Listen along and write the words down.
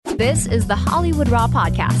This is the Hollywood Raw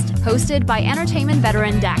podcast, hosted by entertainment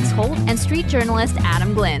veteran Dax Holt and street journalist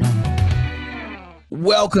Adam Glynn.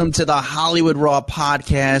 Welcome to the Hollywood Raw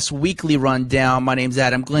podcast, weekly rundown. My name's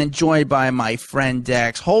Adam Glynn, joined by my friend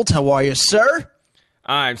Dax Holt. How are you, sir?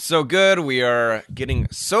 I'm so good. We are getting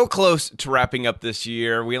so close to wrapping up this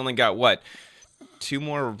year. We only got, 2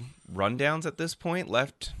 more rundowns at this point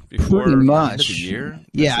left before the end of the year?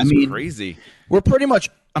 Yeah, this is crazy. We're pretty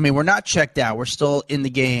much, we're not checked out. We're still in the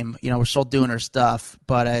game. We're still doing our stuff.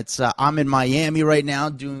 But it's I'm in Miami right now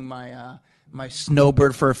doing my my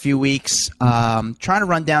snowbird for a few weeks. Trying to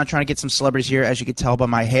run down, trying to get some celebrities here, as you can tell by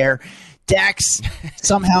my hair. Dax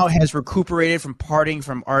somehow has recuperated from partying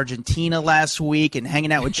from Argentina last week and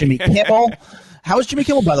hanging out with Jimmy Kimmel. How was Jimmy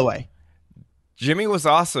Kimmel, by the way? Jimmy was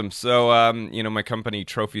awesome. So, my company,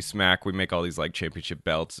 Trophy Smack, we make all these championship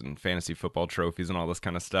belts and fantasy football trophies and all this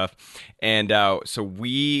kind of stuff. And so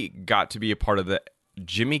we got to be a part of the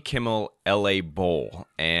Jimmy Kimmel LA Bowl.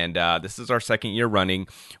 And this is our second year running.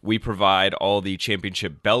 We provide all the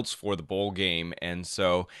championship belts for the bowl game. And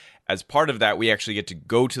so as part of that, we actually get to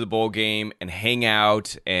go to the bowl game and hang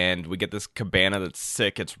out, and we get this cabana that's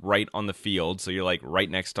sick. It's right on the field, so you're right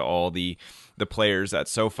next to all the players at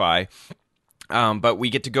SoFi. But we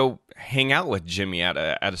get to go hang out with Jimmy at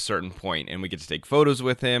a certain point, and we get to take photos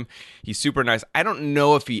with him. He's super nice. I don't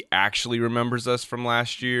know if he actually remembers us from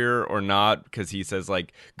last year or not, because he says,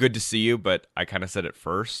 good to see you, but I kind of said it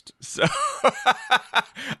first. So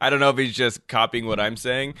I don't know if he's just copying what I'm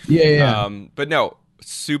saying. Yeah. But no,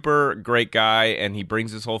 super great guy, and he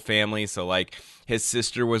brings his whole family. So his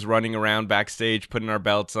sister was running around backstage putting our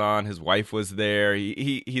belts on. His wife was there.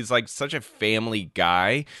 He's such a family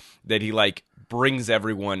guy that he brings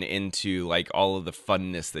everyone into all of the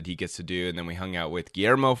funness that he gets to do. And then we hung out with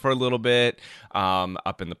Guillermo for a little bit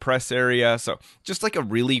up in the press area. So just a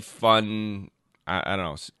really fun, I don't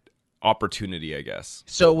know, opportunity, I guess.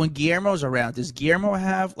 So when Guillermo's around, does Guillermo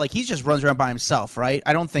have he just runs around by himself, right?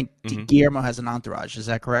 I don't think Guillermo has an entourage. Is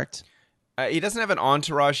that correct? He doesn't have an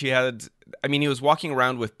entourage. He was walking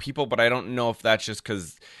around with people, but I don't know if that's just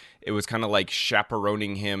because it was kind of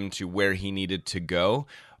chaperoning him to where he needed to go.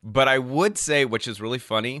 But I would say, which is really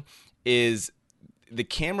funny, is the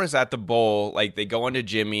cameras at the bowl, they go onto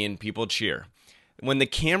Jimmy and people cheer. When the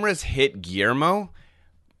cameras hit Guillermo,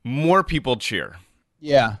 more people cheer.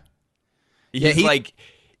 Yeah. He's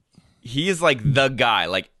he is the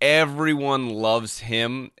guy. Everyone loves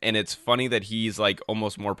him, and it's funny that he's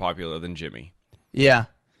almost more popular than Jimmy. Yeah.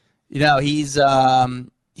 He's a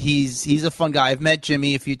fun guy. I've met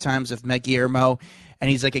Jimmy a few times. I've met Guillermo, and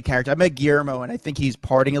he's a character. I met Guillermo, and I think he's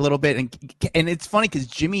partying a little bit. And it's funny because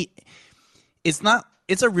Jimmy, it's a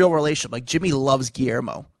real relationship. Jimmy loves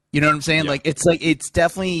Guillermo. You know what I'm saying? Yeah. It's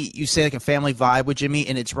definitely, you say a family vibe with Jimmy,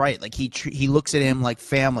 and it's right. He looks at him like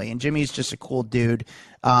family, and Jimmy's just a cool dude.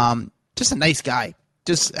 Just a nice guy.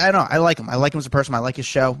 I don't know. I like him. I like him as a person. I like his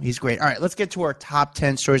show. He's great. All right, let's get to our top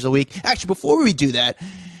 10 stories of the week. Actually, before we do that,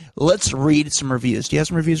 let's read some reviews. Do you have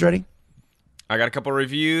some reviews ready? I got a couple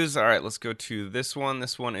reviews. All right, let's go to this one.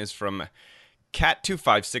 This one is from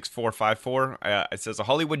Cat256454. It says, a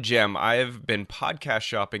Hollywood gem. I have been podcast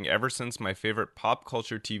shopping ever since my favorite pop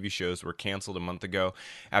culture TV shows were canceled a month ago.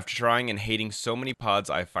 After trying and hating so many pods,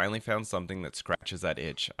 I finally found something that scratches that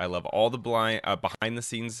itch. I love all the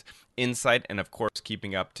behind-the-scenes insight and, of course,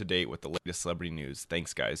 keeping up to date with the latest celebrity news.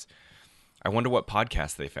 Thanks, guys. I wonder what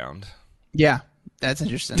podcast they found. Yeah, that's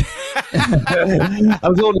interesting. I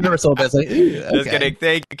was a little nervous a little bit. Okay. Just kidding.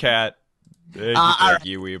 Thank you, Cat. Thank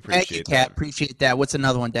you. We appreciate Thank you, Kat. Appreciate that. What's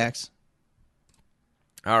another one, Dax?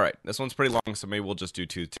 All right. This one's pretty long, so maybe we'll just do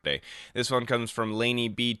 2 today. This one comes from Laney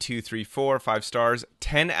B234, 5 stars.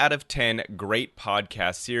 10 out of 10. Great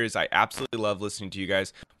podcast series. I absolutely love listening to you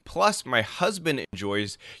guys. Plus, my husband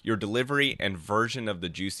enjoys your delivery and version of the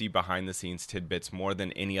juicy behind-the-scenes tidbits more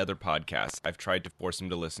than any other podcast I've tried to force him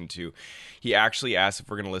to listen to. He actually asked if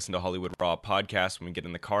we're going to listen to Hollywood Raw podcast when we get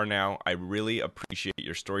in the car now. I really appreciate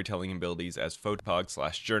your storytelling abilities as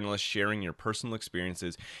photog/journalist, sharing your personal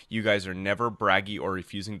experiences. You guys are never braggy or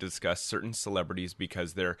refusing to discuss certain celebrities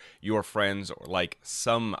because they're your friends or like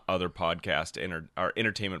some other podcast or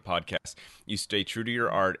entertainment podcast. You stay true to your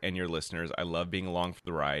art and your listeners. I love being along for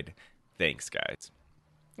the ride. Thanks, guys.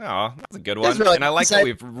 Oh, that's a good one. Really, and I like that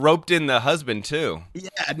we've roped in the husband, too. Yeah,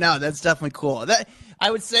 no, that's definitely cool. I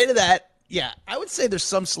would say to that, I would say there's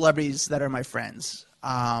some celebrities that are my friends.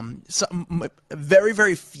 Some, very,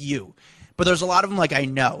 very few. But there's a lot of them, I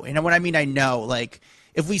know. And when I mean I know,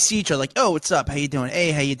 if we see each other, oh, what's up? How you doing?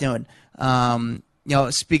 Hey, how you doing?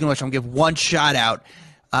 Speaking of which, I'm going to give one shout out.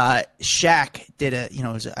 Shaq did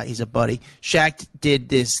he's a buddy. Shaq did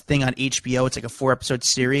this thing on HBO. It's like a 4-episode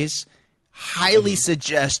series. Highly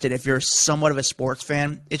suggested if you're somewhat of a sports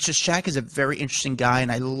fan. It's just Shaq is a very interesting guy,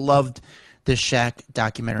 and I loved the Shaq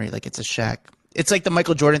documentary. Like it's like the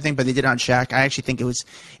Michael Jordan thing, but they did it on Shaq. I actually think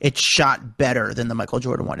it's shot better than the Michael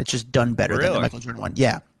Jordan one. It's just done better than the Michael Jordan one.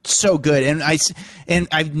 Yeah, so good. And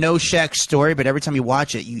I know Shaq's story, but every time you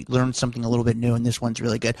watch it, you learn something a little bit new, and this one's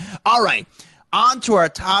really good. All right, on to our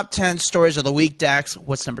top 10 stories of the week. Dax,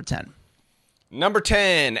 what's number 10? Number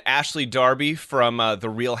 10, Ashley Darby from The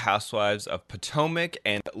Real Housewives of Potomac,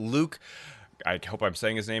 and Luke, I hope I'm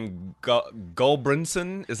saying his name,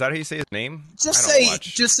 Gulbranson. Is that how you say his name? Just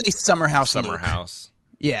say Summer House. Summer House.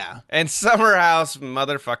 Yeah. And Summer House,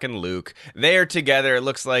 motherfucking Luke. They are together. It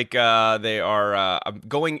looks like they are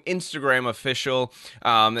going Instagram official.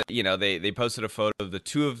 They posted a photo of the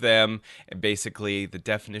two of them, and basically the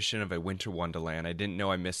definition of a winter wonderland. I didn't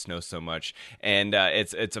know I missed snow so much. And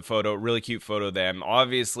it's a photo, really cute photo of them.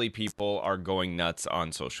 Obviously, people are going nuts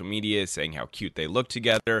on social media, saying how cute they look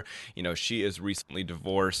together. You know, she is recently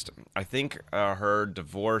divorced. I think her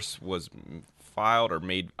divorce was filed or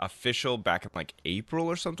made official back in like April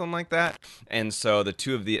or something like that. And so the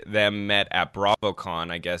two of them met at BravoCon.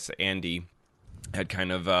 I guess Andy had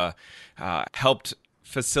kind of helped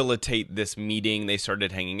facilitate this meeting. They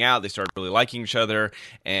started hanging out. They started really liking each other,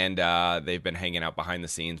 and they've been hanging out behind the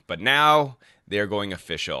scenes. But now they're going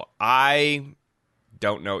official. I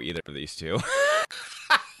don't know either of these two.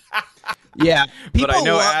 Yeah, but I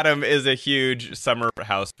know Adam is a huge Summer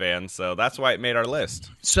House fan, so that's why it made our list.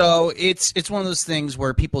 So it's one of those things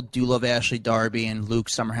where people do love Ashley Darby and Luke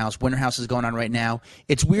Summerhouse. Winter House is going on right now.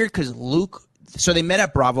 It's weird because Luke. So they met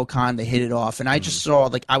at BravoCon. They hit it off, and I just saw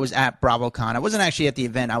I was at BravoCon. I wasn't actually at the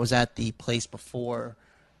event. I was at the place before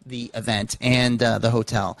the event and the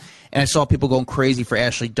hotel, and I saw people going crazy for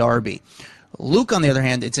Ashley Darby. Luke, on the other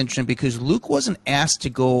hand, it's interesting because Luke wasn't asked to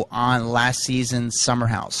go on last season's Summer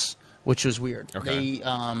House, which was weird. Okay.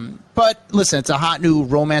 But listen, it's a hot new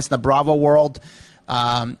romance in the Bravo world.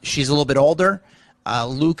 She's a little bit older.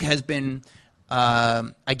 Luke has been,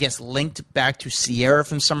 I guess, linked back to Sierra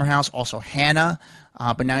from Summer House, also Hannah,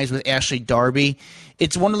 but now he's with Ashley Darby.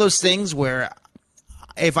 It's one of those things where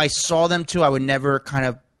if I saw them two, I would never kind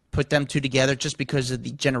of put them two together just because of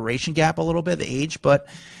the generation gap a little bit, the age. But,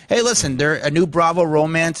 hey, listen, they're a new Bravo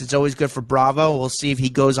romance. It's always good for Bravo. We'll see if he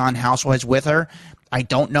goes on Housewives with her. I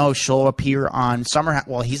don't know if she'll appear on Summer House.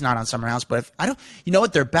 Well, he's not on Summer House, but if I don't, you know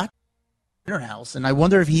what? They're back on Winter House, and I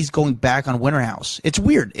wonder if he's going back on Winter House. It's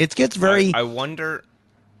weird. It gets very.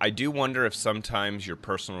 I do wonder if sometimes your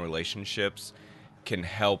personal relationships can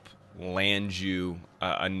help land you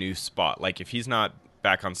a new spot. Like if he's not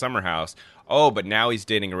back on Summer House, but now he's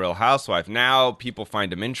dating a Real Housewife. Now people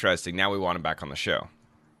find him interesting. Now we want him back on the show.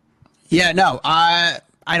 Yeah, no, I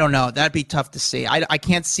don't know. That'd be tough to see. I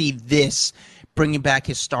can't see this bringing back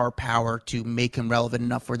his star power to make him relevant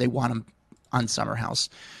enough where they want him on Summer House.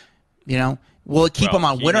 You know, will it keep him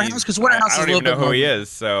on Winter House? Because Winter House is a little bit. I don't even know who he is,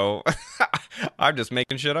 so I'm just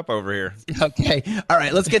making shit up over here. Okay, all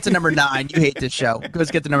right. Let's get to number 9. You hate this show. Let's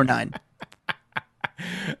get to number 9.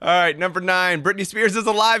 All right, number 9. Britney Spears is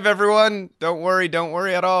alive, everyone. Don't worry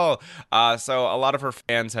at all. So a lot of her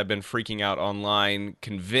fans have been freaking out online,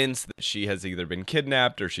 convinced that she has either been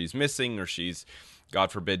kidnapped or she's missing or she's,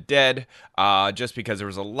 God forbid, dead, just because there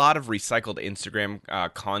was a lot of recycled Instagram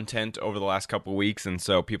content over the last couple of weeks. And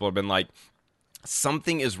so people have been like,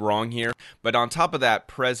 something is wrong here. But on top of that,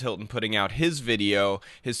 Perez Hilton putting out his video,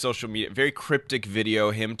 his social media, very cryptic video,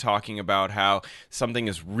 him talking about how something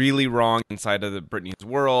is really wrong inside of the Britney's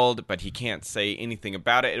world, but he can't say anything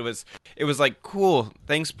about it. It was like, cool.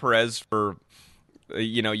 Thanks, Perez, for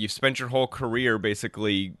you've spent your whole career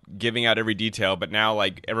basically giving out every detail, but now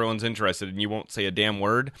like everyone's interested and you won't say a damn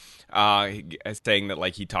word, saying that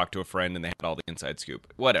like he talked to a friend and they had all the inside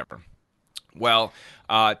scoop. Whatever. Well,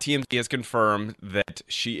 TMZ has confirmed that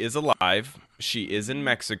she is alive. She is in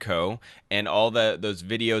Mexico, and all those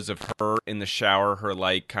videos of her in the shower, her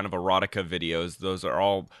like kind of erotica videos, those are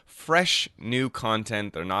all fresh, new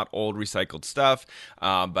content. They're not old recycled stuff.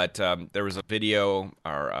 But there was a video,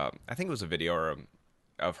 or I think it was a video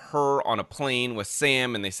of her on a plane with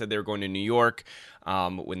Sam, and they said they were going to New York.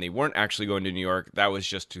 When they weren't actually going to New York, that was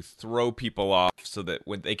just to throw people off so that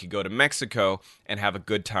when they could go to Mexico and have a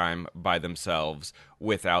good time by themselves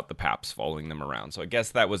without the Paps following them around. So I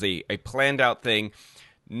guess that was a planned out thing.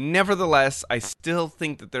 Nevertheless, I still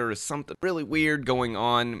think that there is something really weird going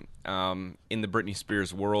on in the Britney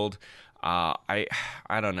Spears world. I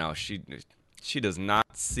don't know. She does not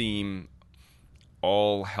seem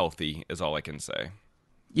all healthy, is all I can say.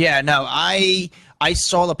 Yeah, no, I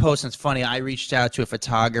saw the post, and it's funny. I reached out to a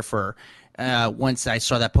photographer once I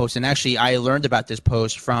saw that post, and actually I learned about this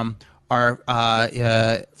post from our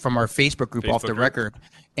Facebook group, Off the Record,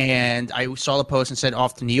 and I saw the post and said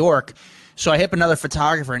off to New York. So I hit up another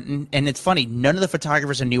photographer, and it's funny. None of the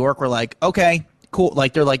photographers in New York were like, okay, cool.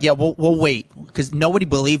 Like they're like, yeah, we'll wait, because nobody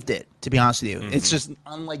believed it. To be honest with you, it's just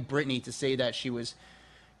unlike Britney to say that she was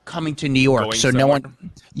coming to New York. Going so somewhere.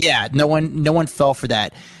 no one fell for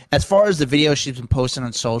that. As far as the video she's been posting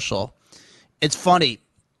on social, it's funny.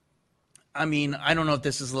 I mean, I don't know if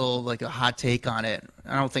this is a little like a hot take on it.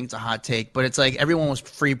 I don't think it's a hot take, but it's like everyone was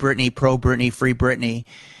free Britney, pro Britney, free Britney.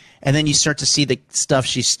 And then you start to see the stuff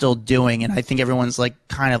she's still doing. And I think everyone's like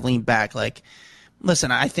kind of leaned back. Like,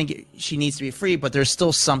 listen, I think she needs to be free, but there's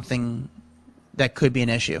still something that could be an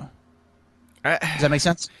issue. Does that make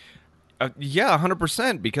sense? Yeah,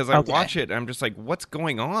 100%. Because I Okay. watch it and I'm just like, what's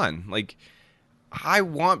going on? Like, I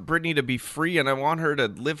want Britney to be free and I want her to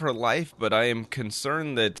live her life, but I am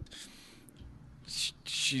concerned that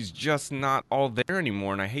she's just not all there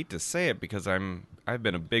anymore. And I hate to say it because I've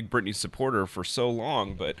been a big Britney supporter for so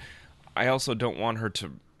long, but I also don't want her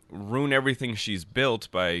to ruin everything she's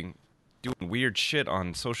built by doing weird shit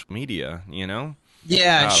on social media, you know?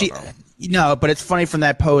 Yeah, I don't know. but it's funny from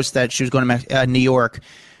that post that she was going to New York.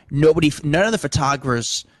 None of the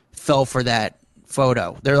photographers fell for that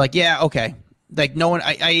photo. They're like, yeah, okay. Like no one.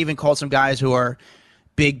 I even called some guys who are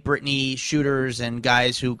big Britney shooters and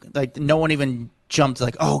guys who like no one even jumped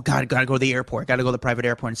like, oh God, gotta go to the airport, gotta go to the private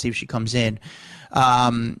airport and see if she comes in.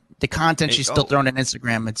 The content she's still throwing on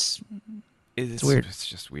Instagram, it's weird. It's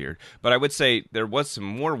just weird. But I would say there was some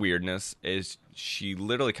more weirdness. Is she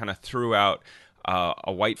literally kind of threw out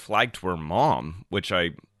a white flag to her mom, which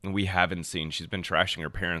we haven't seen. She's been trashing her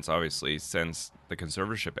parents obviously since the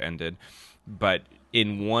conservatorship ended. But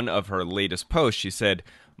in one of her latest posts, she said,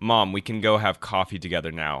 "Mom, we can go have coffee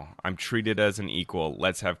together now. I'm treated as an equal.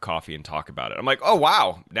 Let's have coffee and talk about it." I'm like, oh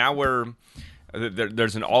wow, now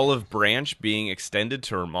there's an olive branch being extended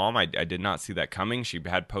to her mom. I did not see that coming. She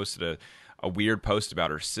had posted a weird post about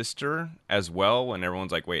her sister as well, and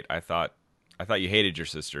everyone's like, wait, I thought you hated your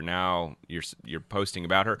sister. Now you're posting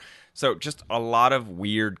about her. So just a lot of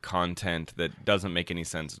weird content that doesn't make any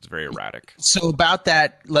sense. It's very erratic. So about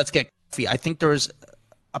that, let's get coffee. I think there was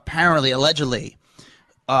allegedly,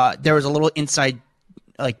 there was a little inside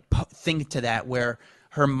thing to that where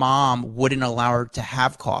her mom wouldn't allow her to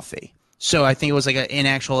have coffee. So I think it was like an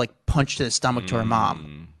actual like punch to the stomach to her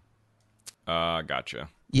mom. Gotcha.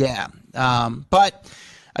 Yeah. But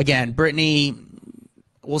again, Britney,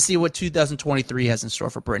 we'll see what 2023 has in store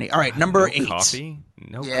for Britney. All right, number 8. Coffee?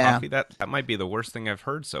 No Yeah. coffee? That might be the worst thing I've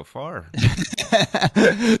heard so far.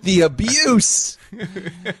 The abuse.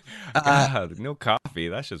 God, no coffee.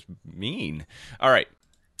 That's just mean. All right.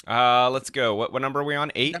 Let's go. What number are we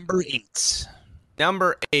on? 8? Number 8.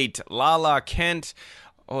 Number 8, Lala Kent.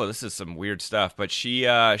 Oh, this is some weird stuff, but she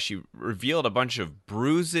revealed a bunch of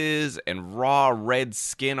bruises and raw red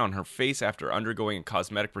skin on her face after undergoing a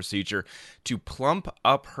cosmetic procedure to plump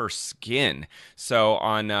up her skin. So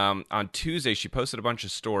on Tuesday, she posted a bunch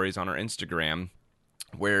of stories on her Instagram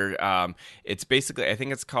where it's basically, I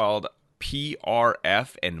think it's called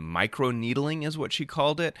PRF and microneedling is what she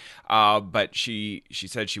called it. But she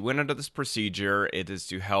said she went under this procedure. It is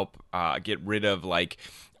to help get rid of like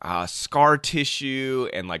scar tissue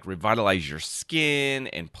and like revitalize your skin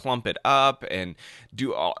and plump it up and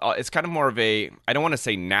do all, it's kind of more of a, I don't want to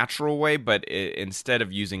say natural way, but instead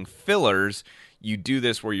of using fillers, you do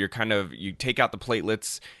this where you take out the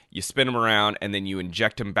platelets, you spin them around, and then you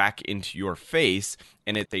inject them back into your face,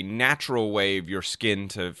 and it's a natural way of your skin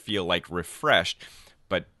to feel like refreshed.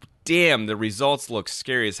 But damn, the results look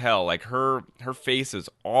scary as hell. Like her face is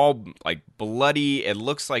all like bloody. It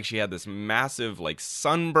looks like she had this massive like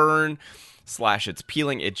sunburn / it's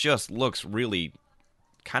peeling. It just looks really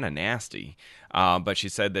kind of nasty. But she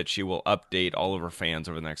said that she will update all of her fans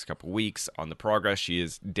over the next couple weeks on the progress. She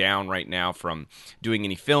is down right now from doing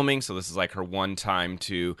any filming, so this is like her one time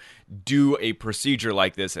to do a procedure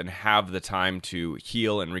like this and have the time to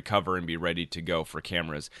heal and recover and be ready to go for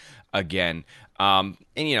cameras again. And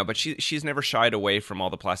but she's never shied away from all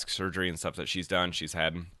the plastic surgery and stuff that she's done. She's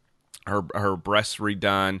had her breasts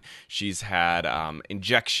redone. She's had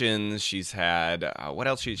injections. She's had what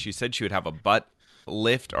else? She said she would have a butt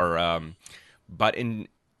lift or butt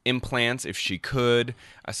implants if she could.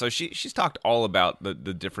 So she's talked all about the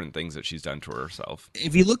different things that she's done to herself.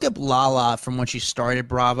 If you look up Lala from when she started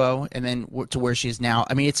Bravo and then to where she is now,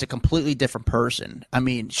 I mean, it's a completely different person. I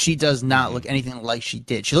mean, she does not look anything like she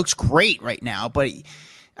did. She looks great right now, but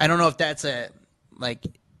I don't know if that's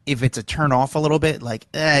if it's a turn off a little bit, like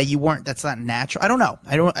you weren't. That's not natural. I don't know.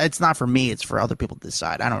 I don't. It's not for me. It's for other people to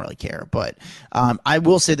decide. I don't really care. But I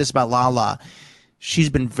will say this about Lala.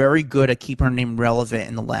 She's been very good at keeping her name relevant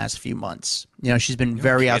in the last few months. You know, she's been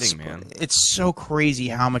very outspoken. It's so crazy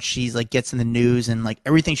how much she's like gets in the news and like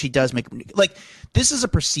everything she does like this is a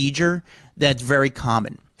procedure that's very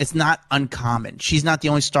common. It's not uncommon. She's not the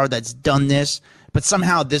only star that's done this, but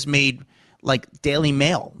somehow this made like Daily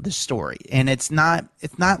Mail this story, and it's not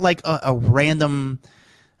like a random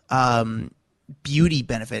beauty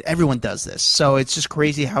benefit. Everyone does this, so it's just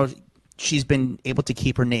crazy how she's been able to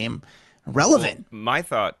keep her name relevant.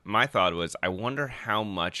 Well, my thought was, I wonder how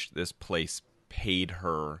much this place paid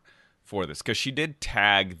her for this, because she did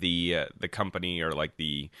tag the company, or like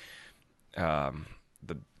the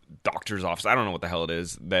doctor's office. I don't know what the hell it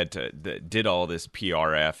is that did all this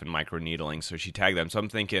PRF and microneedling. So she tagged them. So I'm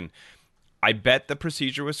thinking, I bet the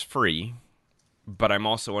procedure was free, but I'm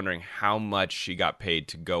also wondering how much she got paid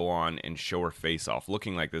to go on and show her face off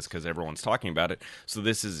looking like this, because everyone's talking about it. So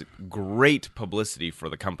this is great publicity for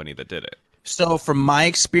the company that did it. So from my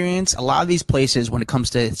experience, a lot of these places, when it comes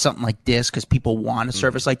to something like this, because people want a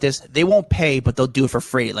service like this, they won't pay, but they'll do it for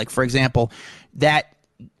free. Like, for example, that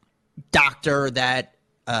doctor, that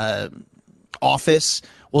office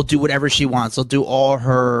will do whatever she wants. They'll do all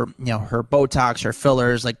her, her Botox, her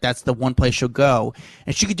fillers. Like, that's the one place she'll go,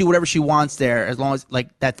 and she could do whatever she wants there, as long as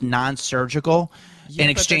like that's non-surgical, in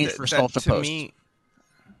exchange for social posts.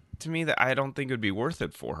 To me, that I don't think it would be worth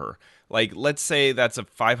it for her. Like, let's say that's a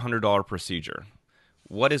 $500 procedure.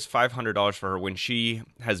 What is $500 for her when she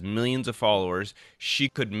has millions of followers? She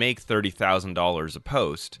could make $30,000 a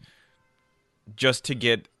post just to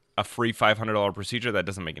get a free $500 procedure. That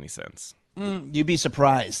doesn't make any sense. You'd be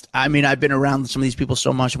surprised. I mean, I've been around some of these people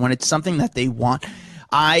so much. When it's something that they want,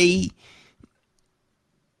 I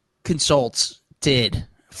consulted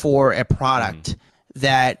for a product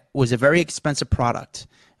that was a very expensive product.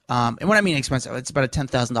 And when I mean expensive, it's about a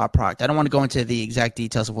 $10,000 product. I don't want to go into the exact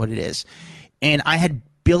details of what it is. And I had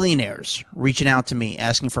billionaires reaching out to me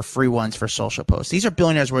asking for free ones for social posts. These are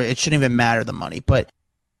billionaires where it shouldn't even matter the money, but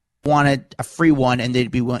wanted a free one, and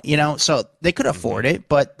they'd be, so they could afford it,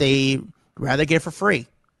 but they rather get it for free.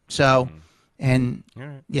 So, and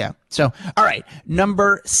yeah. So, all right.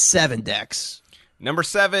 Number 7, Dex. Number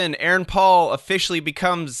 7, Aaron Paul officially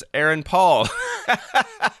becomes Aaron Paul.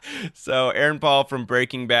 So Aaron Paul from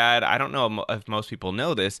Breaking Bad, I don't know if most people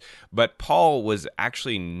know this, but Paul was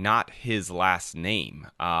actually not his last name.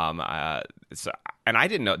 And I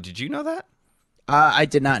didn't know. Did you know that? I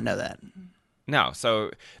did not know that. No,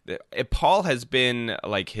 so Paul has been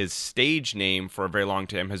like his stage name for a very long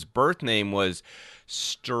time. His birth name was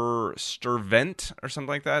Sturvent or something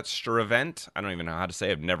like that. Sturvent. I don't even know how to say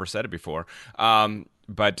it. I've never said it before.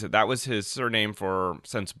 But that was his surname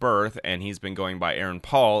since birth, and he's been going by Aaron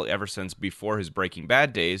Paul ever since before his Breaking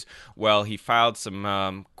Bad days. Well, he filed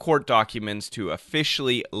some court documents to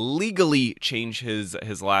officially, legally change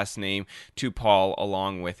his last name to Paul,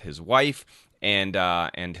 along with his wife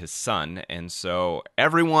and his son, and so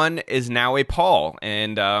everyone is now a Paul.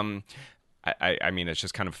 And I mean, it's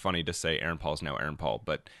just kind of funny to say Aaron Paul's now Aaron Paul,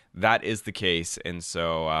 but that is the case. And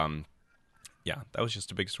so yeah, that was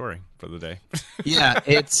just a big story for the day. Yeah,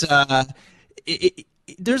 it's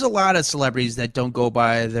there's a lot of celebrities that don't go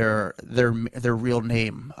by their real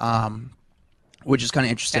name, which is kind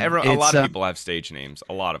of interesting. A lot of people have stage names,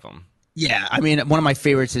 a lot of them. Yeah, I mean, one of my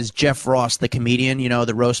favorites is Jeff Ross, the comedian,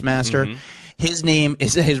 the roast master. Mm-hmm. His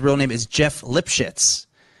real name is Jeff Lipschitz.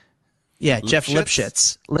 Yeah, Jeff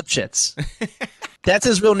Lipschitz. That's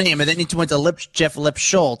his real name, and then he went to Jeff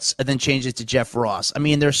Lipschultz, and then changed it to Jeff Ross. I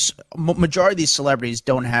mean, there's majority of these celebrities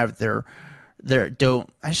don't have their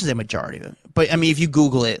I shouldn't say majority of them, but I mean, if you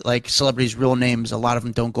Google it, like celebrities' real names, a lot of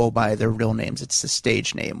them don't go by their real names. It's the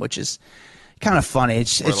stage name, which is kind of funny. It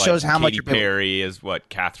shows how much. Katy Perry is what,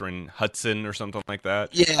 Catherine Hudson or something like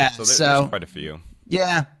that. Yeah, so there's quite a few.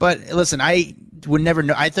 Yeah, but listen, I would never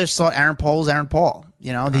know. I just thought Aaron Paul was Aaron Paul.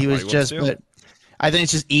 He was just. But I think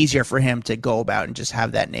it's just easier for him to go about and just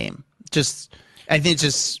have that name. I think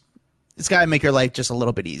it's got to make your life just a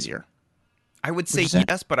little bit easier. I would say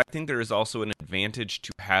yes, but I think there is also an advantage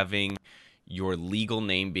to having your legal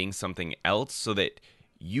name being something else, so that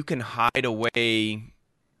you can hide away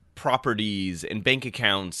properties and bank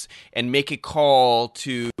accounts and make a call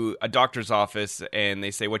to a doctor's office, and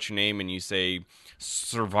they say, "What's your name?" and you say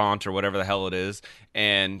Servant or whatever the hell it is,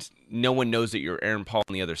 and no one knows that you're Aaron Paul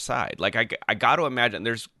on the other side. Like, I got to imagine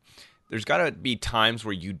there's got to be times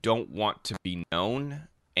where you don't want to be known,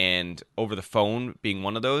 and over the phone being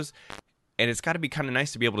one of those, and it's got to be kind of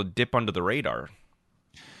nice to be able to dip under the radar.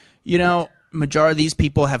 majority of these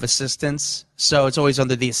people have assistants, so it's always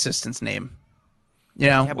under the assistant's name. You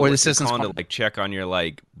know, Yeah, but or the what assistant's you're calling call. to like check on your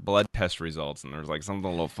like blood test results, and there's like something a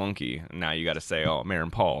little funky, and now you got to say, "Oh,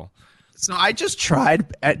 Marin Paul." So I just tried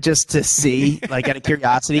just to see, like out of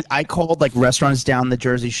curiosity. I called like restaurants down the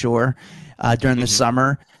Jersey Shore during the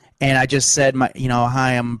summer, and I just said,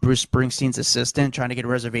 hi, I'm Bruce Springsteen's assistant, trying to get a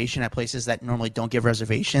reservation at places that normally don't give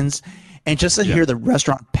reservations, and just to hear the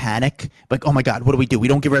restaurant panic, like, oh my God, what do we do? We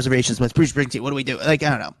don't give reservations, but it's Bruce Springsteen. What do we do? Like, I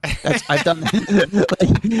don't know. I've done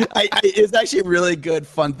that. It's actually a really good,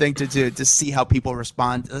 fun thing to do to see how people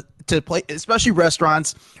respond to play, especially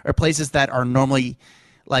restaurants or places that are normally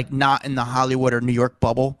like not in the Hollywood or New York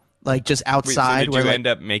bubble, like just outside. Wait, so did you end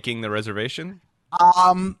up making the reservation?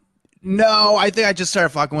 No, I think I just started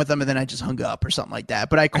fucking with them and then I just hung up or something like that.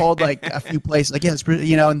 But I called like a few places, like,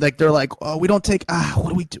 and like they're like, oh, we don't take, what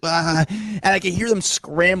do we do? And I can hear them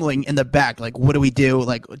scrambling in the back, like, what do we do?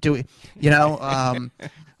 Like, do we, I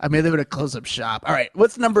mean, they would have closed up shop. All right,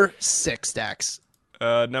 what's number 6, Dax?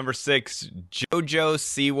 Number 6, JoJo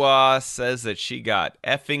Siwa says that she got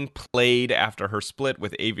effing played after her split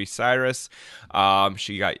with Avery Cyrus.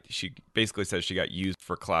 She basically says she got used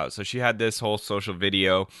for clout. So she had this whole social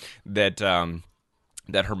video that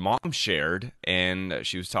that her mom shared, and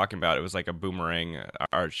she was talking about it was like a boomerang.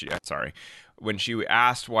 When she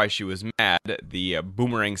asked why she was mad, the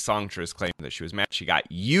boomerang songstress claimed that she was mad she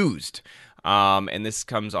got used. And this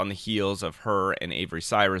comes on the heels of her and Avery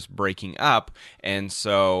Cyrus breaking up, and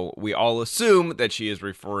so we all assume that she is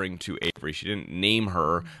referring to Avery. She didn't name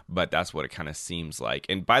her, but that's what it kind of seems like.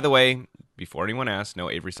 And by the way, before anyone asks, no,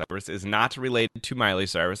 Avery Cyrus is not related to Miley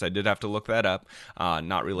Cyrus. I did have to look that up.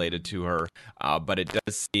 Not related to her, but it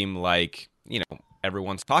does seem like,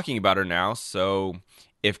 everyone's talking about her now, so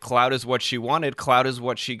if clout is what she wanted, clout is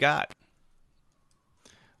what she got.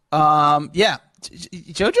 Yeah.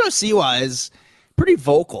 JoJo Siwa is pretty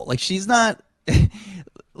vocal. Like, she's not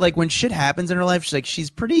like, when shit happens in her life, she's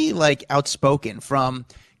pretty like outspoken, from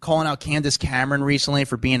calling out Candace Cameron recently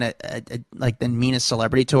for being a like the meanest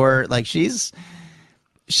celebrity to her. Like, she seems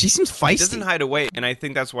feisty. She doesn't hide away, and I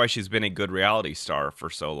think that's why she's been a good reality star for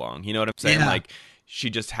so long. You know what I'm saying? Yeah. Like, she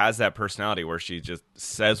just has that personality where she just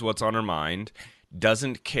says what's on her mind,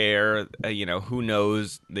 doesn't care, who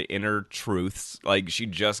knows the inner truths. Like, she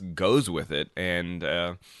just goes with it. And,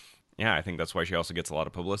 I think that's why she also gets a lot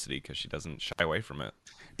of publicity, because she doesn't shy away from it.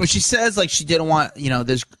 But she says, like, she didn't want,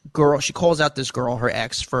 this girl, she calls out this girl, her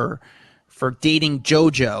ex, for dating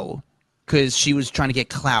JoJo because she was trying to get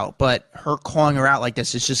clout. But her calling her out like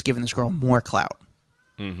this is just giving this girl more clout.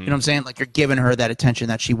 You know what I'm saying? Like, you're giving her that attention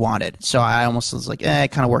that she wanted. So I almost was like,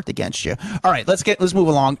 it kind of worked against you. All right, let's move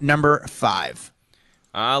along. Number 5.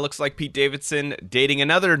 Looks like Pete Davidson dating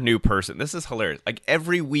another new person. This is hilarious. Like,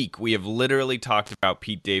 every week we have literally talked about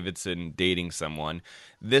Pete Davidson dating someone.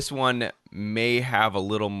 This one may have a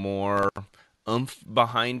little more oomph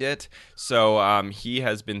behind it. So he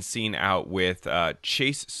has been seen out with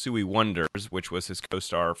Chase Suey Wonders, which was his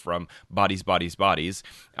co-star from Bodies, Bodies, Bodies.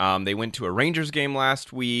 They went to a Rangers game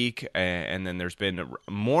last week, and then there's been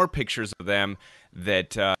more pictures of them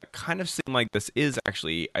that kind of seem like this is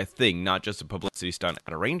actually a thing, not just a publicity stunt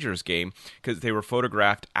at a Rangers game, because they were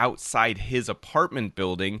photographed outside his apartment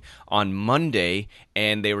building on Monday,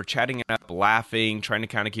 and they were chatting it up, laughing, trying to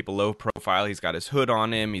kind of keep a low profile. He's got his hood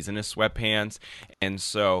on him, he's in his sweatpants, and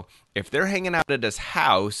so if they're hanging out at his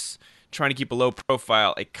house trying to keep a low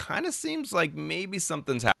profile, it kind of seems like maybe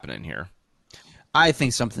something's happening here. I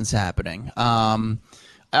think something's happening.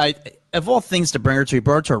 Of all things to bring her to, you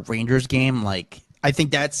brought her to a Rangers game. Like, I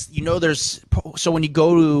think that's, so when you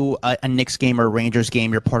go to a Knicks game or a Rangers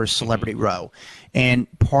game, you're part of Celebrity Row. And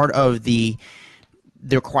part of the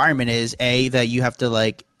requirement is, A, that you have to,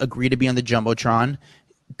 like, agree to be on the Jumbotron.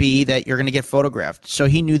 B, that you're going to get photographed. So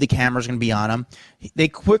he knew the camera's going to be on him. They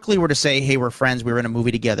quickly were to say, hey, we're friends. We were in a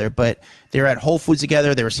movie together. But they were at Whole Foods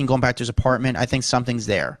together. They were seen going back to his apartment. I think something's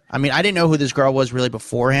there. I mean, I didn't know who this girl was really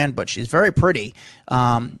beforehand, but she's very pretty.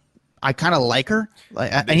 I kind of like her.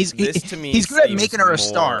 And he's good at making her a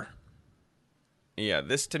star. Yeah,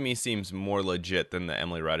 this to me seems more legit than the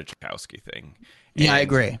Emily Ratajkowski thing. Yeah, I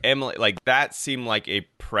agree. Emily, like, that seemed like a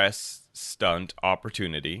press stunt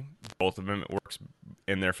opportunity. Both of them, it works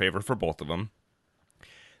in their favor for both of them.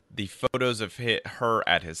 The photos of her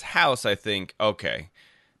at his house, I think, okay,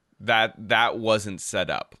 that wasn't set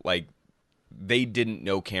up. Like, they didn't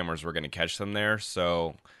know cameras were going to catch them there,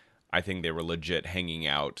 so I think they were legit hanging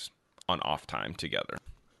out on off time together.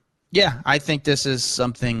 Yeah, I think this is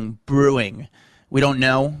something brewing. We don't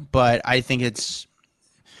know, but I think it's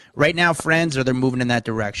right now friends, or they're moving in that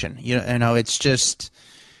direction. It's just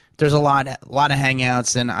there's a lot of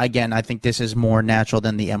hangouts, and again, I think this is more natural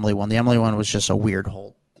than the Emily one. The Emily one was just a weird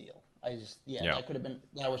whole deal. That could have been,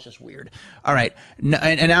 that was just weird. All right, no,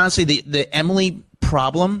 and honestly, the Emily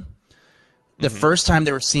problem, the first time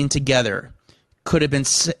they were seen together, could have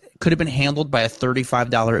been handled by a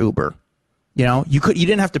 $35 Uber. You know, you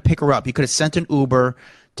didn't have to pick her up. You could have sent an Uber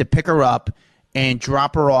to pick her up and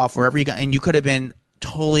drop her off wherever you got, and you could have been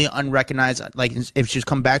totally unrecognized. Like if she was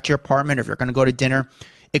coming back to your apartment, or if you're going to go to dinner,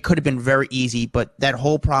 it could have been very easy. But that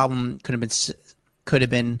whole problem could have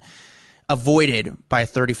been avoided by a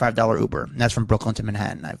 $35 Uber. And that's from Brooklyn to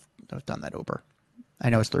Manhattan. I've done that Uber. I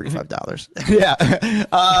know it's $35.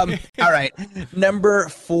 Yeah. All right. Number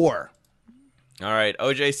 4. All right,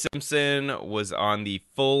 O.J. Simpson was on the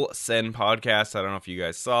Full Send podcast. I don't know if you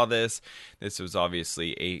guys saw this. This was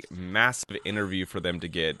obviously a massive interview for them to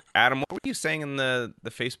get. Adam, what were you saying in the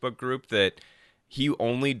Facebook group, that he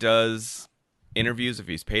only does interviews if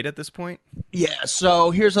he's paid at this point? Yeah, so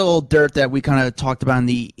here's a little dirt that we kind of talked about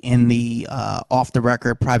in the off the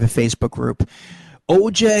record private Facebook group.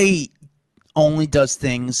 O.J. only does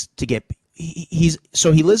things to get paid. He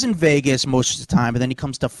lives in Vegas most of the time, but then he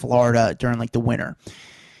comes to Florida during like the winter.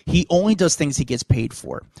 He only does things he gets paid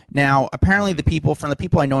for. Now, apparently the people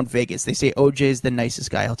I know in Vegas, they say OJ is the nicest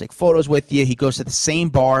guy. He'll take photos with you. He goes to the same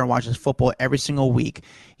bar and watches football every single week.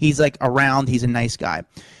 He's like around. He's a nice guy.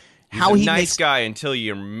 He's a nice guy until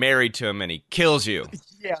you're married to him and he kills you.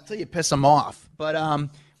 Yeah, until you piss him off. But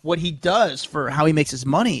what he does for how he makes his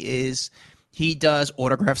money is he does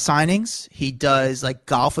autograph signings. He does like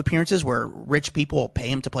golf appearances where rich people will pay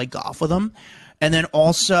him to play golf with them. And then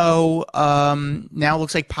also now it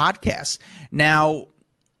looks like podcasts. Now,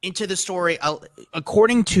 into the story,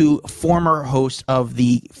 according to former host of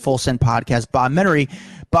the Full Send podcast, Bob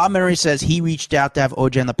Menery says he reached out to have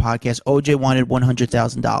OJ on the podcast. OJ wanted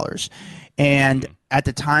 $100,000. And at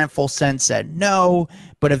the time, Full Send said no,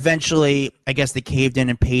 but eventually, I guess they caved in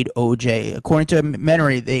and paid OJ. According to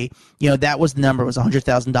Menery, that was the number, was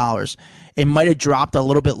 $100,000. It might have dropped a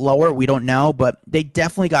little bit lower, we don't know, but they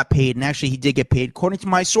definitely got paid. And actually, he did get paid. According to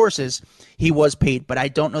my sources, he was paid, but I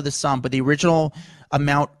don't know the sum. But the original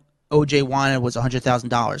amount OJ wanted was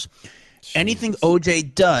 $100,000. Anything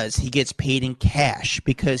OJ does, he gets paid in cash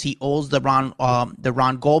because he owes the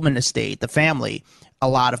Ron Goldman estate, the family, a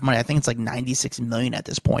lot of money. I think it's like $96 million at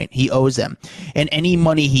this point. He owes them, and any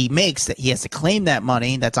money he makes, that he has to claim that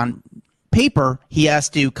money that's on paper, he has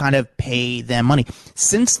to kind of pay them money.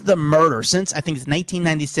 Since the murder, since I think it's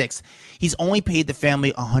 1996, he's only paid the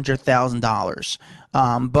family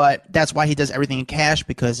 $100,000. But that's why he does everything in cash,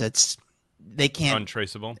 because they can't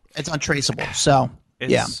untraceable. It's untraceable. So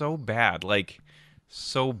it's so bad, like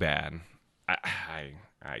so bad. I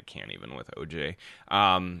can't even with OJ.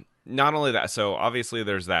 Not only that, so obviously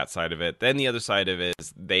there's that side of it. Then the other side of it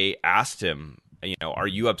is they asked him, are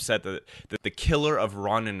you upset that the killer of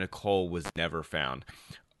Ron and Nicole was never found?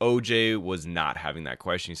 OJ was not having that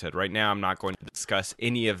question. He said, right now, I'm not going to discuss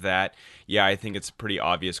any of that. Yeah, I think it's a pretty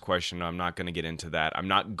obvious question. I'm not going to get into that. I'm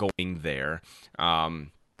not going there.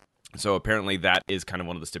 So apparently that is kind of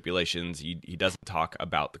one of the stipulations. He doesn't talk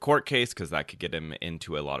about the court case because that could get him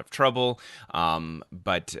into a lot of trouble.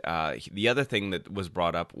 But the other thing that was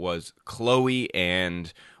brought up was Chloe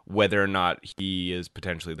and whether or not he is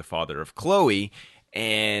potentially the father of Chloe.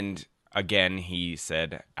 And again, he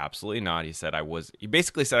said absolutely not. He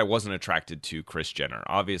basically said I wasn't attracted to Kris Jenner.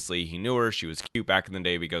 Obviously, he knew her. She was cute back in the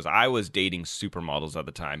day because I was dating supermodels at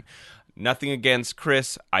the time. Nothing against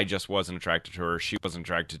Kris. I just wasn't attracted to her. She wasn't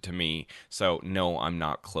attracted to me. So, no, I'm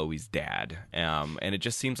not Chloe's dad. And it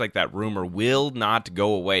just seems like that rumor will not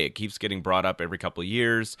go away. It keeps getting brought up every couple of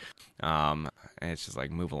years. And it's just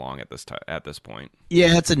like, move along at this point.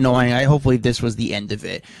 Yeah, it's annoying. Hopefully this was the end of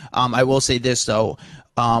it. I will say this, though.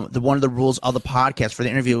 One of the rules of the podcast for the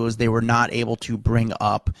interview was they were not able to bring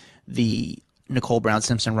up the Nicole Brown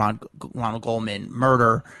Simpson, Ronald Goldman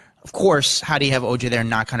murder. Of course, how do you have OJ there and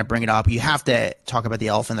not kind of bring it up? You have to talk about the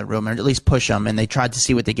elephant in the room, or at least push them. And they tried to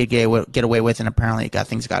see what they could get away with, and apparently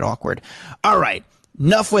things got awkward. All right,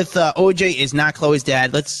 enough with OJ is not Chloe's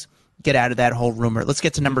dad. Let's get out of that whole rumor. Let's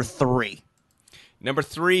get to number 3. Number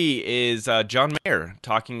 3 is John Mayer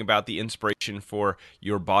talking about the inspiration for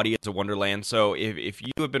Your Body is a Wonderland. So if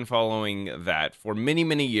you have been following that for many,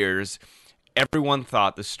 many years, everyone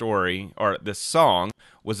thought the story or the song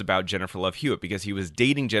was about Jennifer Love Hewitt because he was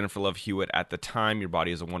dating Jennifer Love Hewitt at the time Your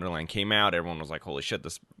Body is a Wonderland came out. Everyone was like, holy shit,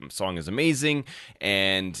 this song is amazing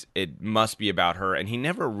and it must be about her. And he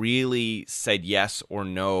never really said yes or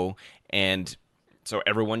no. And So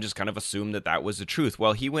everyone just kind of assumed that that was the truth.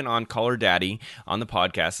 Well, he went on Call Her Daddy on the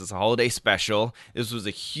podcast. It's a holiday special. This was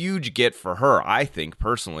a huge get for her, I think,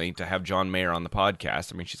 personally, to have John Mayer on the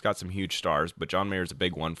podcast. I mean, she's got some huge stars, but John Mayer's a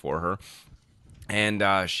big one for her.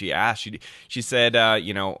 And she asked, she said,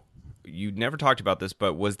 you never talked about this,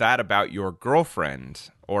 but was that about your girlfriend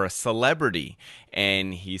or a celebrity?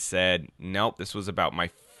 And he said, nope, this was about my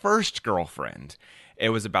first girlfriend. It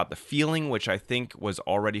was about the feeling, which I think was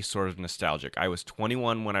already sort of nostalgic. I was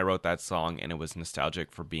 21 when I wrote that song, and it was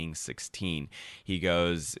nostalgic for being 16. He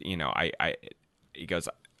goes,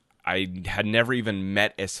 I had never even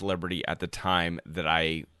met a celebrity at the time that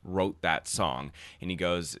I wrote that song. And he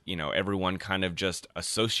goes, everyone kind of just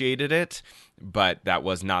associated it, but that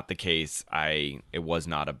was not the case. It was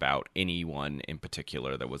not about anyone in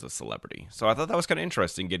particular that was a celebrity. So I thought that was kind of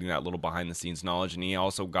interesting, getting that little behind the scenes knowledge. And he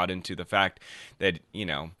also got into the fact that,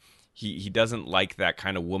 he doesn't like that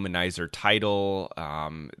kind of womanizer title.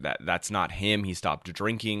 That's not him. He stopped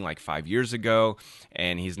drinking like 5 years ago,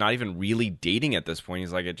 and he's not even really dating at this point.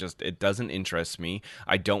 He's like, it doesn't interest me.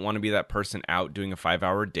 I don't want to be that person out doing a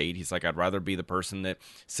 5-hour date. He's like, I'd rather be the person that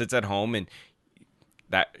sits at home and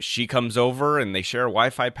that she comes over and they share a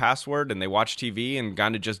Wi-Fi password and they watch TV and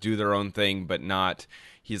kind of just do their own thing, but not.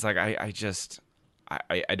 He's like, I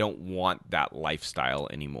don't want that lifestyle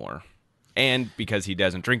anymore. And because he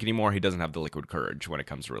doesn't drink anymore, he doesn't have the liquid courage when it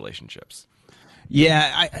comes to relationships.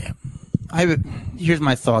 Yeah, here's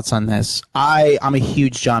my thoughts on this. I'm a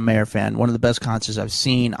huge John Mayer fan. One of the best concerts I've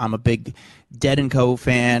seen. I'm a big Dead & Co.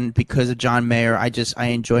 fan because of John Mayer. I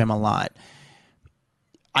enjoy him a lot.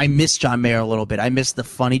 I miss John Mayer a little bit. I miss the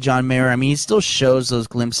funny John Mayer. I mean, he still shows those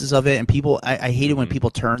glimpses of it, and people. I hate it when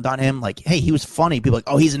people turned on him. Like, hey, he was funny. People are like,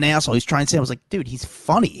 oh, he's an asshole. He's trying to say. I was like, dude, he's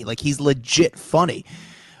funny. Like, he's legit funny.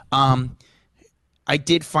 I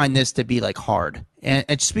did find this to be like hard, and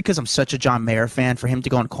just because I'm such a John Mayer fan, for him to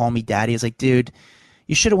go and call me daddy is like, dude,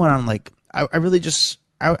 you should have went on like. I really just.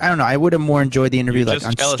 I don't know. I would have more enjoyed the interview like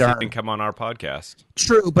on Stern. Stern. He can come on our podcast.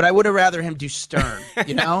 True, but I would have rather him do Stern.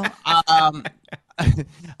 You know. I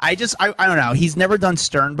don't know. He's never done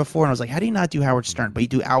Stern before, and I was like, how do you not do Howard Stern? But you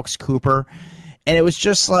do Alex Cooper, and it was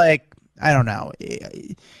just like, I don't know.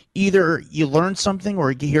 Either you learn something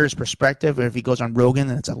or you hear his perspective, or if he goes on Rogan,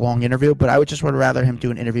 then it's a long interview. But I would rather him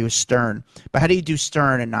do an interview with Stern. But how do you do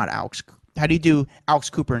Stern and not Alex? How do you do Alex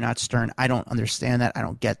Cooper and not Stern? I don't understand that. I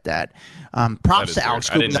don't get that. Props to Alex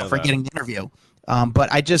Cooper for getting the interview.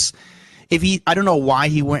 But I don't know why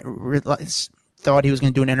he thought he was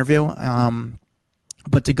going to do an interview.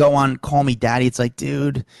 But to go on Call Me Daddy, it's like,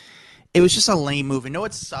 dude, it was just a lame move. You know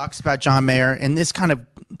what sucks about John Mayer? And this kind of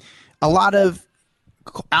a lot of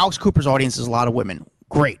Alex Cooper's audience is a lot of women.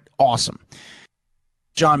 Great, awesome.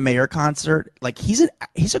 John Mayer concert, like he's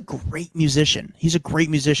a great musician. He's a great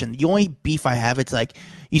musician. The only beef I have, it's like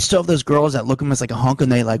you still have those girls that look at him as like a hunk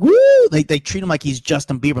and they like woo, they treat him like he's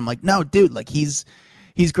Justin Bieber. I'm like, no, dude, like he's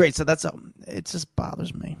great. So it just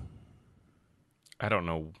bothers me. I don't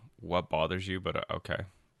know what bothers you, but okay.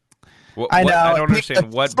 I know. I don't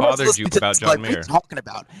understand what bothers you about John Mayer. What are you talking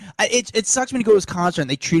about? It sucks when you go to his concert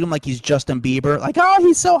and they treat him like he's Justin Bieber. Like, oh,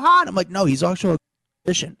 he's so hot. I'm like, no, he's actually a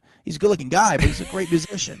musician. He's a good-looking guy, but he's a great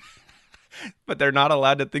musician. But they're not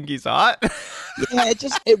allowed to think he's hot? Yeah,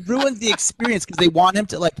 it ruins the experience because they want him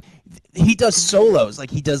to, like, he does solos.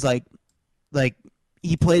 Like, he does, like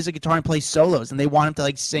he plays a guitar and plays solos, and they want him to,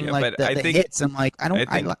 like, sing, the hits. And, like, I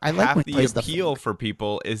like when he plays the appeal for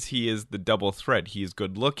people is he is the double threat. He's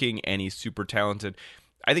good-looking, and he's super talented.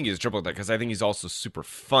 I think he's triple that because I think he's also super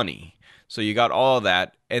funny. So you got all of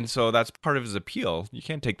that, and so that's part of his appeal. You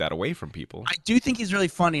can't take that away from people. I do think he's really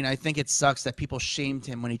funny, and I think it sucks that people shamed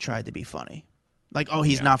him when he tried to be funny. Like, oh,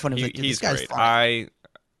 he's not funny. Like, he's this guy's great. funny.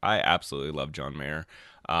 I absolutely love John Mayer.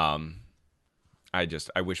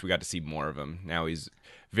 I wish we got to see more of him. Now he's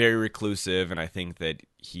very reclusive, and I think that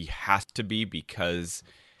he has to be because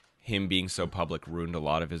him being so public ruined a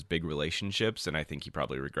lot of his big relationships, and I think he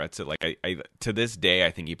probably regrets it. Like I to this day,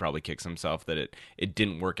 I think he probably kicks himself that it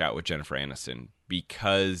didn't work out with Jennifer Aniston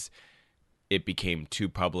because it became too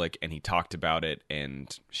public, and he talked about it,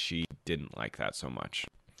 and she didn't like that so much.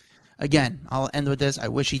 Again, I'll end with this. I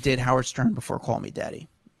wish he did Howard Stern before Call Me Daddy.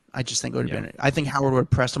 I just think it would have been. I think Howard would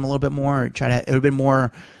have pressed him a little bit more. It would have been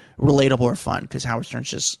more relatable or fun because Howard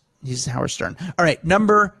Stern's he's Howard Stern. All right,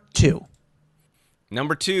 number 2.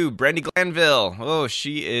 Number 2, Brandi Glanville. Oh,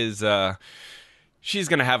 she is. She's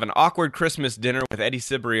gonna have an awkward Christmas dinner with Eddie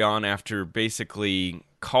Cibrian after basically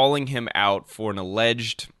calling him out for an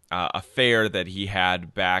alleged affair that he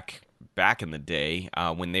had back back in the day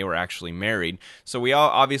when they were actually married. So we all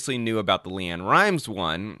obviously knew about the LeAnn Rimes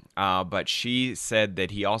one, but she said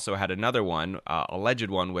that he also had another one, alleged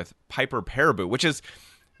one with Piper Perabo, which is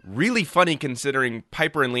really funny considering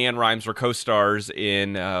Piper and LeAnn Rimes were co-stars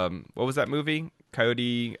in, what was that movie?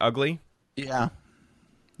 Coyote Ugly? Yeah.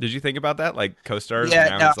 Did you think about that? Like co-stars?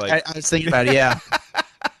 Yeah, And I was thinking about it, yeah.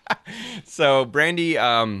 So Brandy,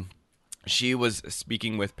 she was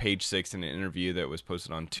speaking with Page Six in an interview that was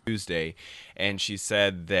posted on Tuesday, and she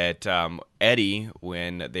said that Eddie,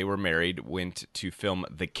 when they were married, went to film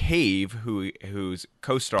The Cave, whose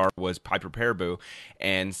co-star was Piper Perabo,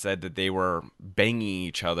 and said that they were banging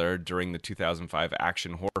each other during the 2005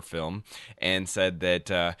 action horror film, and said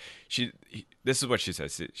that this is what she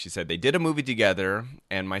says. She said, they did a movie together,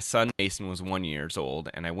 and my son Mason was 1 year old,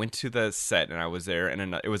 and I went to the set, and I was there,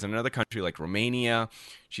 and it was in another country like Romania.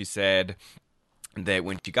 She said that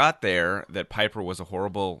when she got there, that Piper was a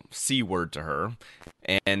horrible C word to her,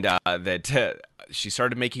 and that she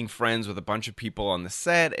started making friends with a bunch of people on the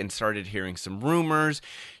set and started hearing some rumors.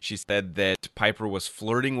 She said that Piper was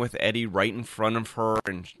flirting with Eddie right in front of her,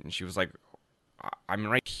 and she was like, I'm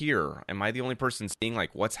right here. Am I the only person seeing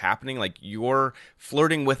like what's happening? Like, you're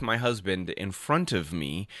flirting with my husband in front of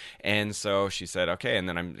me. And so she said, okay. And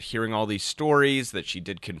then I'm hearing all these stories that she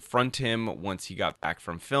did confront him once he got back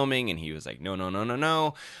from filming, and he was like,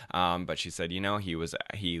 no. But she said,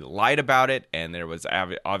 he lied about it, and there was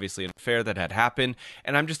obviously an affair that had happened.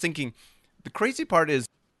 And I'm just thinking, the crazy part is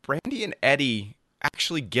Brandy and Eddie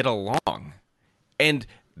actually get along, and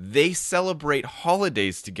they celebrate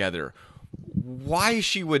holidays together. Why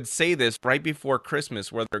she would say this right before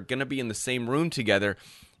Christmas, where they're going to be in the same room together,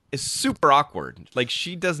 is super awkward. Like,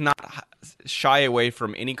 she does not shy away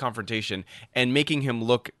from any confrontation, and making him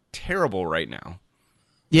look terrible right now.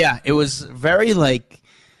 Yeah, it was very like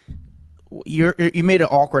you made an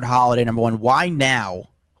awkward holiday. Number one, why now?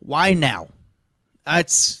 Why now?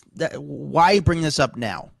 Why bring this up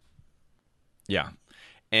now? Yeah,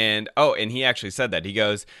 and he actually said that. He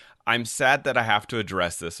goes, I'm sad that I have to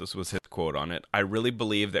address this. This was his quote on it. I really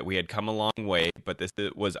believe that we had come a long way, but this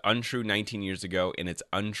was untrue 19 years ago, and it's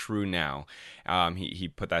untrue now. He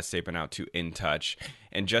put that statement out to In Touch.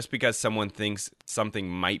 And just because someone thinks something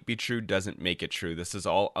might be true doesn't make it true. This is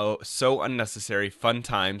all so unnecessary. Fun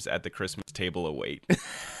times at the Christmas table await.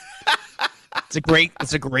 It's a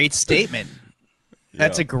great statement.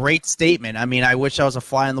 That's a great statement. I mean, I wish I was a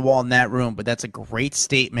fly on the wall in that room, but that's a great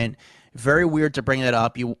statement. Very weird to bring that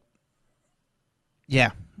up.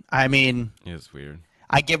 Yeah, I mean, it's weird.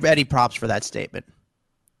 I give Eddie props for that statement.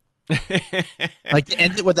 Like, to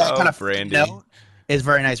end it with that kind of Brandy note is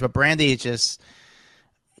very nice. But Brandy is just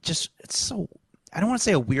it's so, I don't want to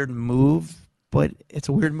say a weird move, but it's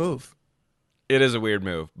a weird move. It is a weird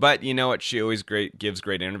move. But you know what? She always gives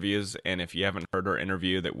great interviews. And if you haven't heard her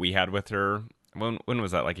interview that we had with her, when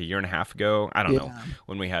was that? Like a year and a half ago? I don't know.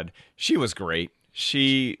 When we had, she was great.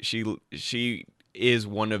 She is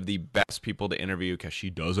one of the best people to interview because she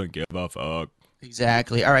doesn't give a fuck.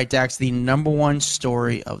 Exactly. All right, Dax, the number one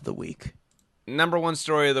story of the week. Number one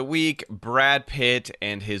story of the week, Brad Pitt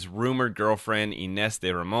and his rumored girlfriend, Ines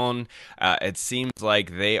de Ramon. It seems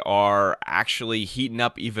like they are actually heating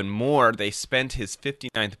up even more. They spent his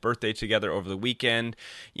 59th birthday together over the weekend.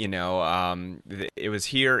 It was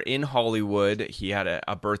here in Hollywood. He had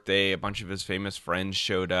a birthday. A bunch of his famous friends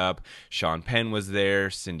showed up. Sean Penn was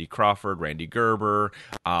there, Cindy Crawford, Randy Gerber,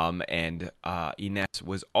 and Ines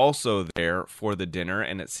was also there for the dinner.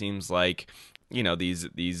 And it seems like,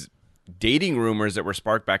 these dating rumors that were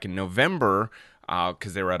sparked back in November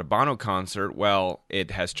because they were at a Bono concert, well,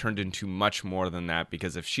 it has turned into much more than that,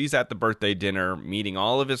 because if she's at the birthday dinner, meeting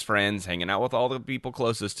all of his friends, hanging out with all the people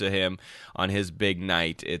closest to him on his big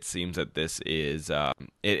night, it seems that this is it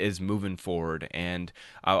is moving forward. And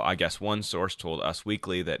I guess one source told Us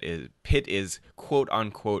Weekly that Pitt is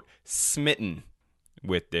quote-unquote smitten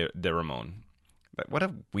with de Ramon. What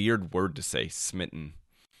a weird word to say, smitten.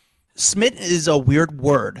 Smitten is a weird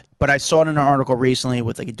word, but I saw it in an article recently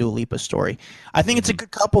with like a Dua Lipa story. I think it's a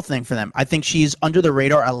good couple thing for them. I think she's under the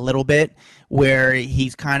radar a little bit, where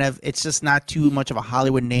he's kind of, it's just not too much of a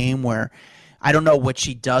Hollywood name, where I don't know what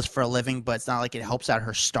she does for a living, but it's not like it helps out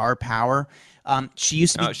her star power. She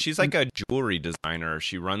used to be, she's like a jewelry designer.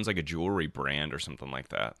 She runs like a jewelry brand or something like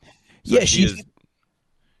that. So yeah,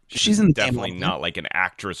 she's in definitely not like an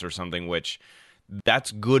actress or something, which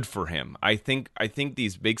that's good for him. I think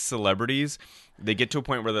these big celebrities, they get to a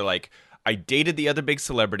point where they're like, I dated the other big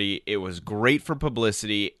celebrity. It was great for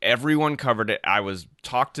publicity. Everyone covered it. I was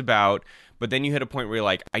talked about. But then you hit a point where you're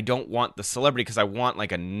like, I don't want the celebrity, because I want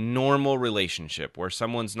like a normal relationship where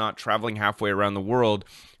someone's not traveling halfway around the world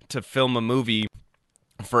to film a movie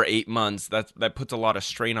for 8 months, that puts a lot of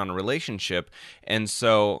strain on a relationship. And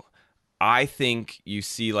so I think you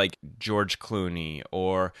see like George Clooney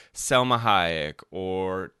or Selma Hayek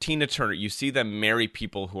or Tina Turner, you see them marry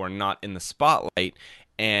people who are not in the spotlight,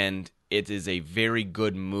 and it is a very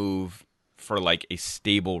good move for like a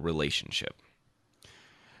stable relationship.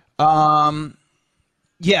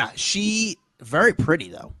 Yeah, she very pretty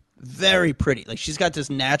though. Very pretty. Like, she's got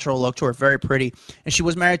this natural look to her, very pretty. And she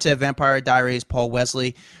was married to Vampire Diaries Paul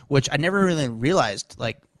Wesley, which I never really realized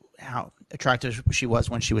like how attractive she was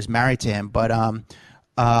when she was married to him. But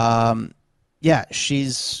yeah,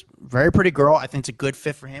 she's a very pretty girl. I think it's a good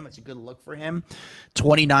fit for him. It's a good look for him.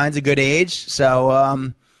 29 is a good age.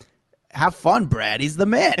 So have fun, Brad. He's the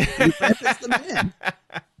man. Brad is the man.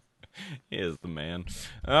 He is the man.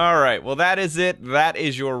 All right. Well, that is it. That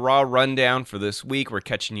is your Raw rundown for this week. We're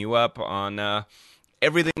catching you up on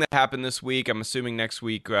everything that happened this week. I'm assuming next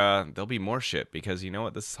week there'll be more shit because you know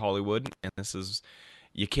what? This is Hollywood, and this is...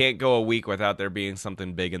 You can't go a week without there being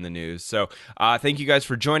something big in the news. So thank you guys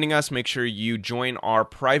for joining us. Make sure you join our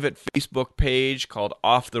private Facebook page called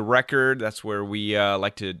Off the Record. That's where we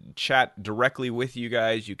like to chat directly with you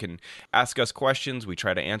guys. You can ask us questions. We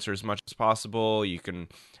try to answer as much as possible. You can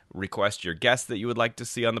request your guests that you would like to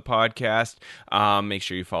see on the podcast. Make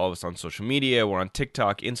sure you follow us on social media. We're on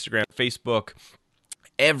TikTok, Instagram, Facebook.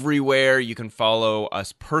 Everywhere. You can follow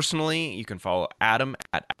us personally. You can follow Adam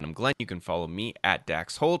at Adam Glenn. You can follow me at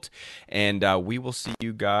Dax Holt. And we will see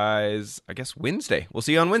you guys, I guess, Wednesday. We'll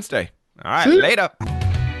see you on Wednesday. All right, later.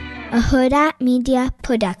 A Huda Media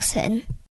Production.